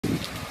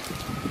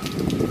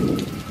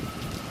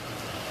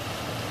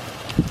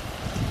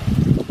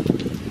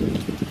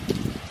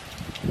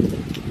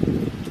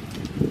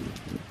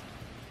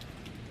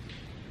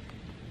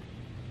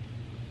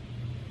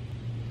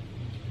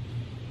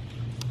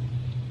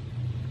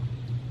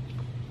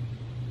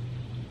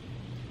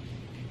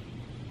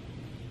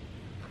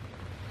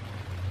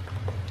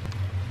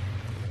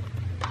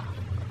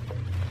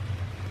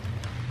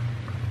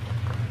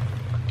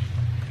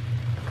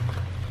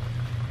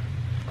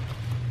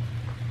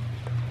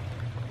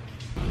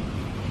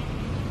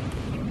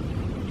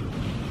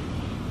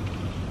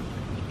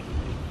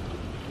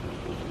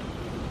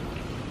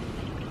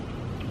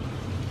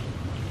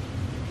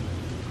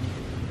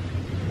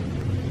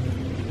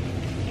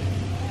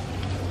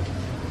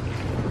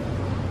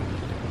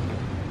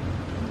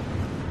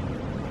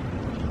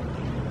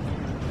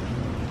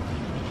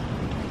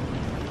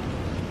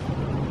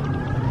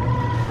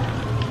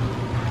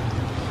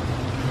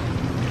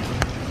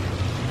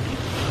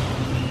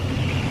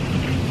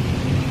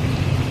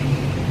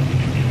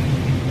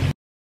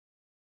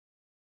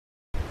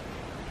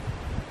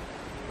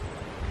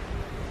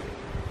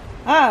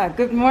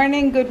Good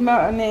morning, good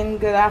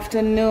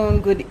afternoon,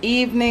 good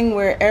evening,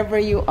 wherever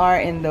you are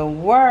in the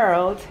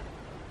world.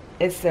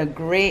 It's a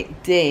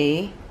great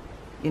day.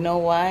 You know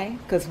why?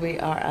 Because we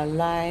are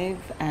alive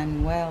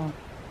and well.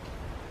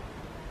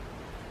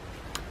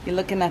 You're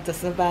looking at a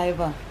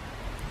survivor.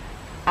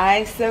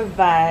 I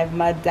survived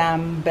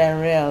Madame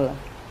Beryl.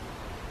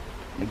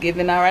 We're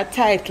giving her a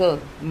title,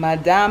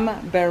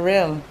 Madame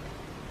Beryl.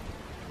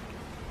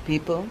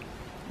 People,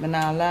 when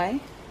I lie,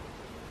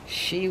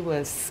 she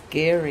was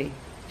scary.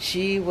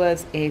 She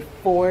was a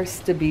force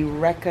to be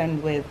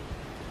reckoned with.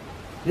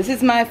 This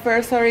is my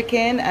first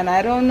hurricane, and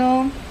I don't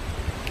know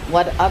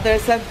what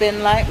others have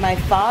been like. My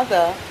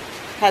father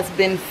has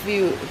been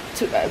through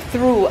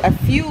a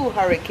few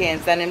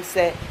hurricanes, and him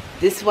say,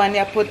 this one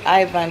you put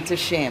Ivan to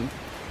shame.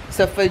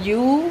 So for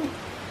you,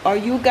 or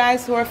you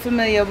guys who are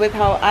familiar with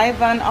how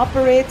Ivan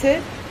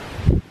operated,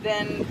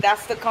 then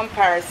that's the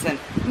comparison.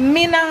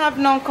 Me not have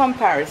no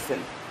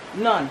comparison.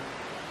 None.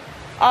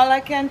 All I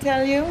can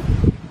tell you,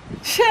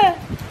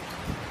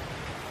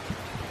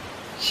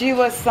 she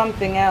was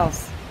something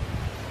else.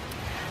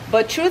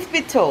 But truth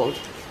be told,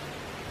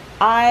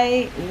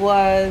 I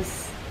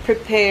was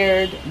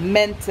prepared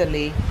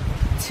mentally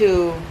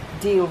to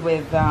deal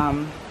with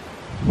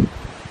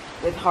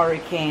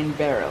Hurricane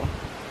Beryl.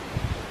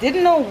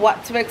 Didn't know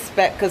what to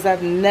expect because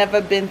I've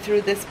never been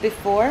through this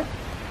before.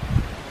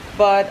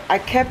 But I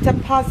kept a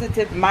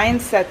positive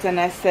mindset, and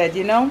I said,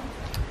 you know,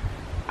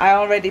 I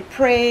already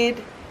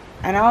prayed.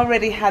 And I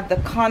already had the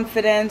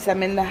confidence.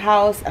 I'm in the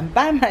house. I'm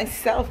by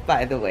myself,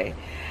 by the way.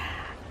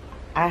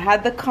 I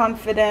had the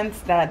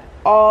confidence that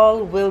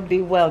all will be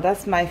well.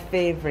 That's my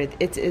favorite.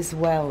 It is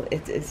well.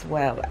 It is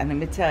well. And let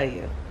me tell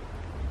you,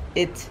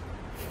 it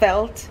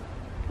felt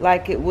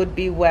like it would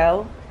be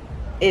well.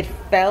 It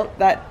felt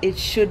that it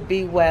should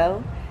be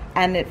well.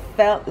 And it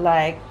felt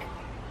like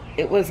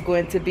it was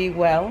going to be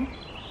well.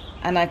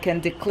 And I can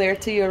declare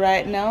to you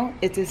right now,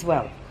 it is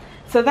well.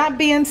 So that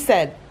being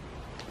said,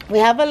 we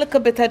have a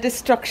little bit of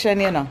destruction,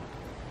 you know.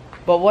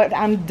 But what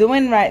I'm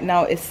doing right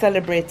now is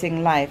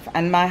celebrating life.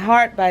 And my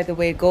heart, by the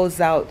way,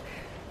 goes out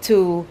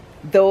to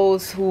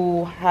those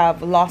who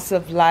have loss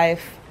of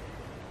life,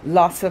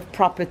 loss of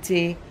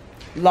property,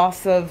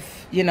 loss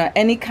of, you know,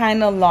 any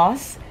kind of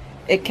loss.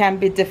 It can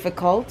be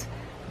difficult.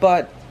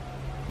 But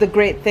the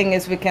great thing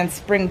is we can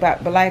spring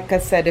back. But like I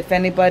said, if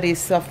anybody is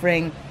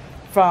suffering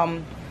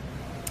from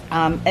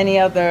any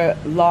other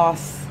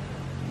loss,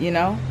 you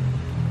know,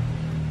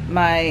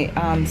 my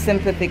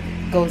sympathy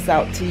goes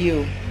out to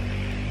you.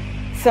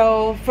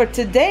 So for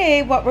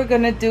today, what we're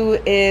going to do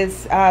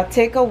is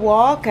take a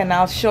walk, and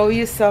I'll show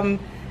you some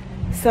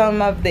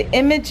of the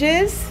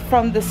images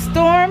from the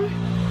storm.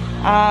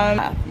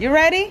 You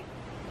ready?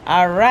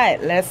 All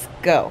right, let's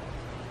go.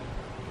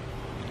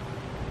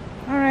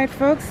 All right,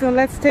 folks, so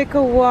let's take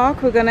a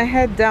walk. We're going to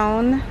head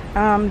down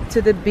to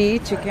the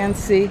beach. You can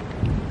see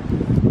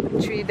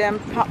the tree them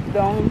pop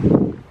down.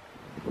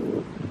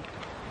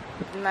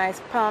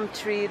 Nice palm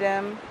tree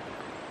them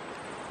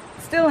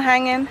still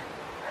hanging.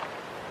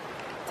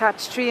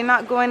 Touch tree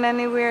not going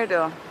anywhere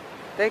though.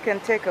 They can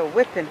take a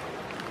whipping.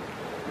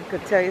 I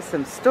could tell you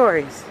some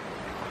stories.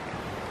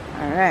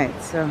 Alright,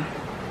 so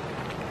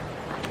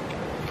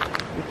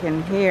you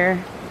can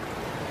hear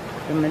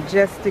the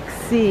majestic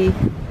sea.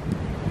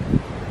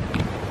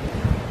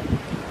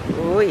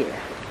 Oh yeah.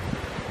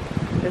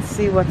 Let's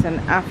see what an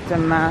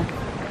aftermath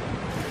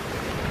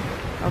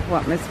of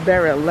what Miss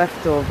Beryl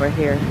left over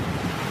here.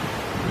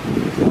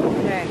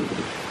 Okay.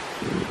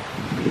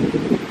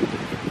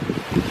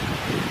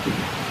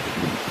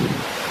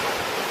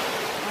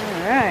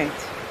 All right.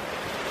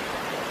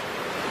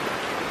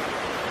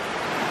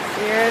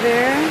 See her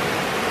there?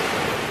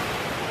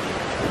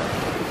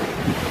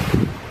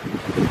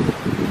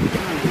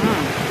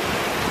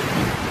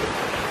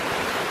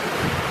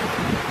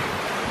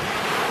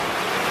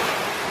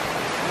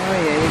 Oh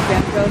yeah, you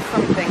can tell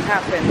something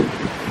happened.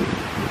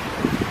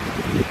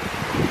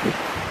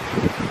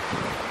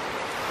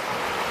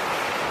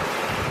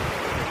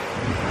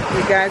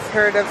 You guys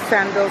heard of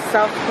Sandal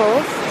South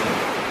Coast?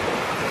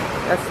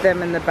 That's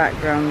them in the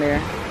background there.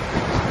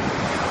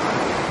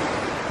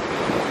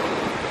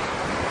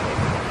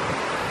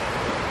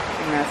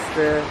 And that's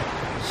the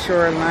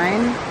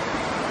shoreline.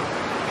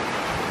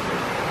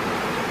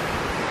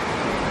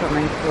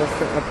 Coming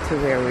closer up to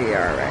where we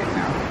are right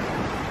now.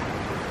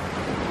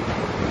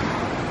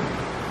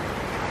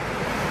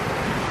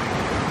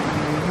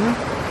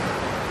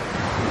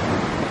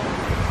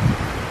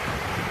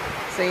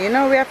 So you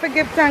know, we have to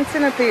give thanks,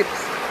 in the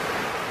peeps.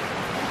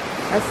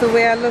 That's the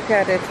way I look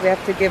at it. We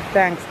have to give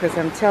thanks, because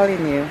I'm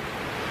telling you,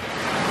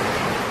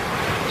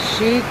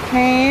 she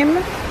came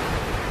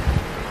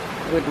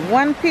with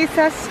one piece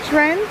of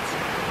strength.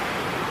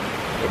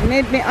 It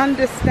made me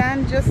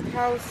understand just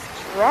how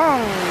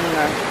strong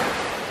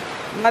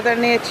Mother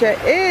Nature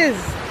is.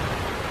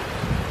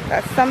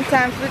 That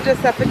sometimes we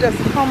just have to just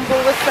humble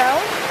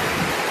ourselves.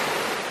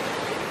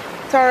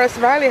 Taurus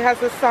Riley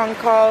has a song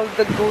called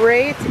The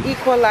Great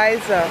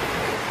Equalizer,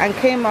 and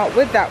came out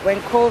with that when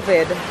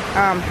COVID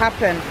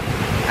happened.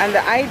 And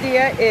the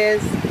idea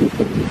is,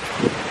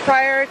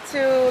 prior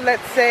to,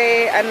 let's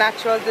say, a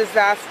natural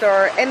disaster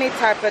or any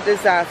type of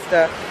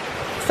disaster,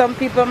 some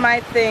people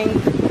might think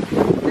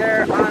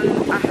they're on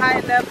a high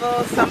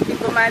level, some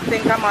people might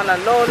think I'm on a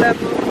low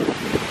level.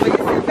 But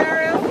you see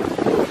Beryl,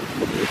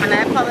 and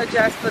I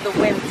apologize for the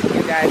wind,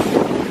 you guys.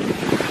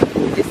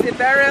 You see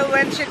Beryl,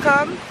 when she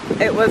come,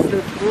 it was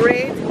the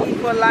great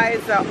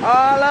equalizer.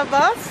 All of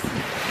us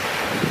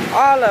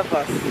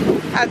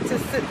had to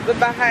sit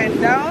behind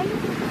down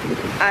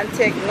and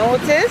take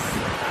notice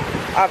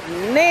of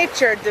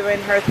nature doing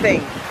her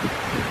thing.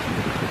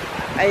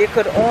 And you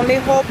could only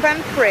hope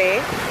and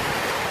pray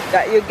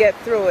that you get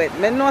through it.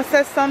 Me know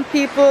says some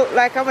people,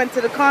 like I went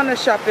to the corner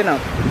shop, you know,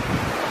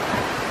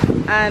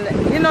 and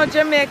you know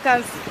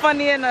Jamaicans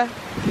funny, you know,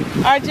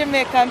 our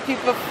Jamaican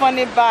people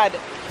funny bad.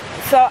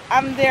 So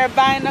I'm there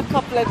buying a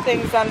couple of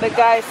things and the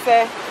guy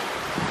say,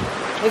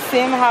 we see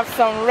him have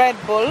some Red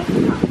Bull,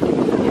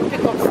 you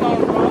pick up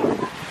some rum,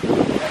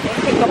 you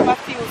pick up a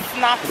few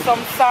snacks,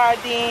 some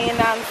sardine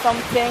and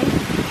something.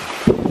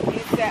 He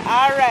say,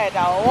 alright,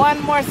 one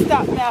more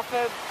stop me have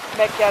to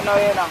make you know,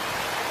 you know.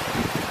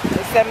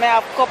 He say, me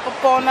have a couple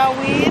pound of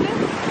weed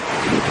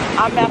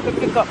and me have to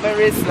pick up my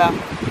Rizzler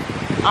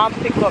and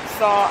pick up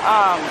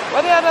some,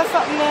 what the other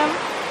something name?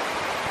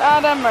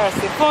 God have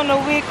mercy. For the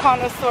weed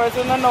connoisseurs,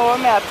 you don't know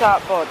what I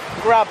talk about.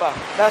 Grabber,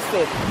 that's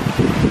it.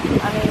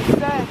 And he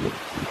said,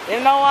 you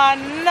know what,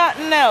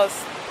 nothing else.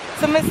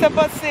 So I said,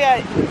 but see,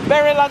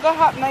 Beryl I go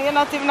happen, you're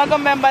not even going to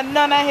remember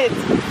none of it.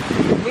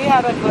 We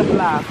had a good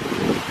laugh.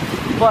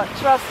 But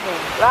trust me,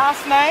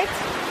 last night,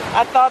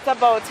 I thought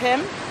about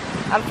him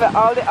and for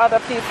all the other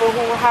people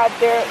who had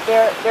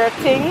their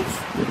things.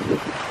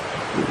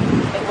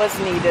 It was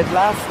needed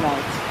last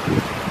night.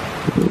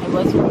 It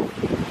was rough.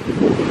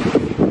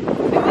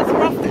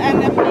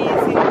 And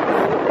amazing,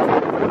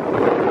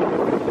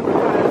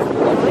 because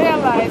you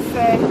realize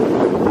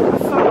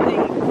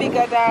something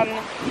bigger than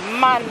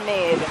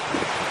man-made.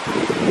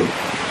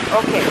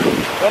 Okay,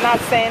 we're not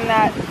saying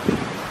that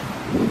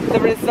the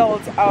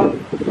result of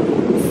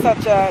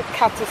such a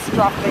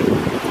catastrophic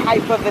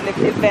type of an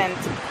event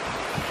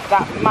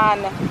that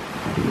man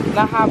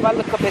now have a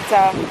little bit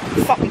of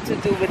something to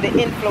do with the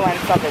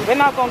influence of it. We're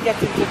not going to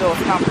get into those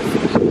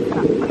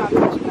conversations. We're not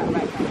touching that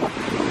right now.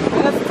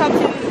 We're just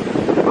touching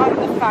on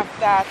the fact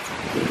that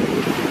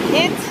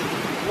it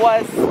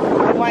was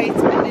quite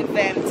an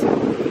event,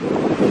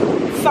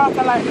 sort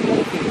of like the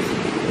movies,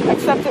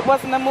 except it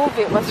wasn't a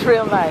movie, it was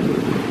real life.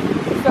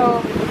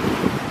 So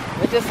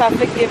we just have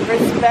to give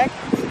respect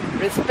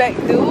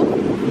due,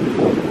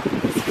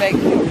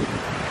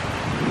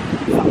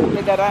 something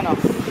bigger than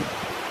us.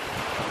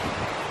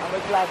 And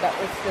we're glad that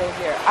we're still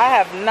here. I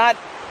have not,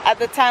 at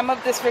the time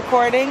of this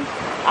recording,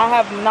 I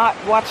have not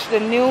watched the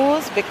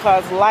news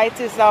because light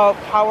is out,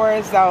 power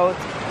is out,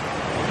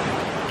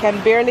 can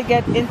barely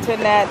get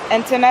internet.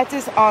 Internet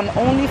is on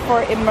only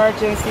for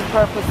emergency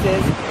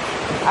purposes.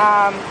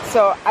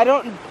 So I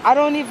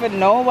don't even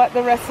know what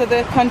the rest of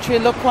the country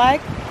look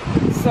like.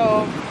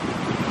 So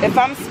if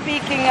I'm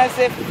speaking as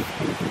if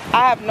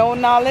I have no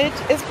knowledge,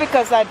 it's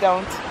because I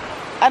don't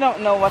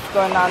know what's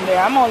going on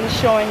there. I'm only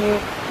showing you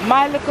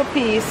my little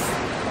piece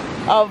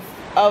of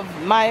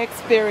my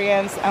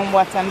experience and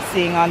what I'm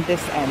seeing on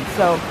this end.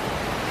 So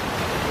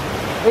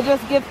we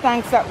just give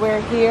thanks that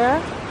we're here,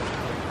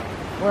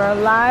 we're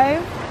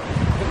alive,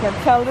 we can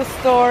tell the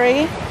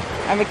story,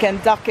 and we can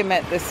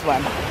document this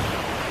one.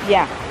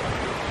 Yeah,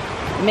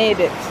 made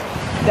it,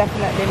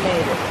 definitely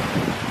made it.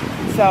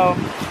 So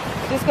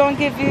just going to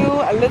give you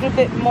a little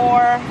bit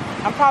more.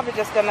 I'm probably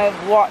just going to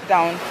walk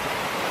down,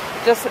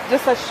 just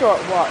a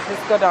short walk,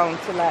 just go down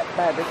to like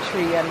by the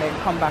tree and then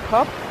come back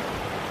up,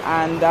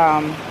 and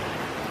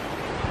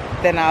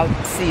then I'll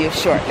see you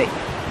shortly.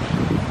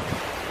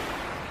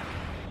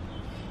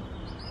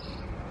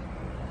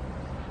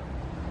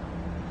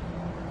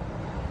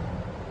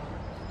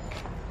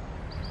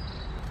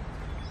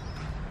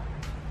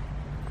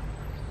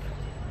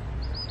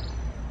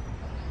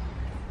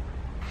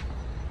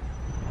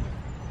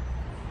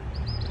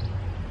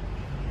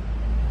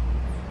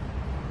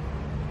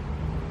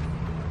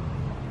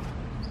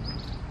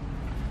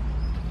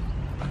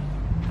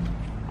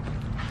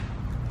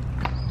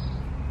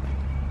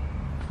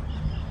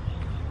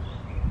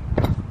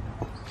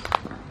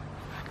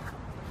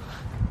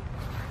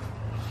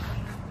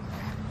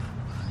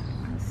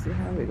 See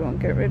how we're gonna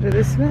get rid of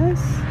this mess.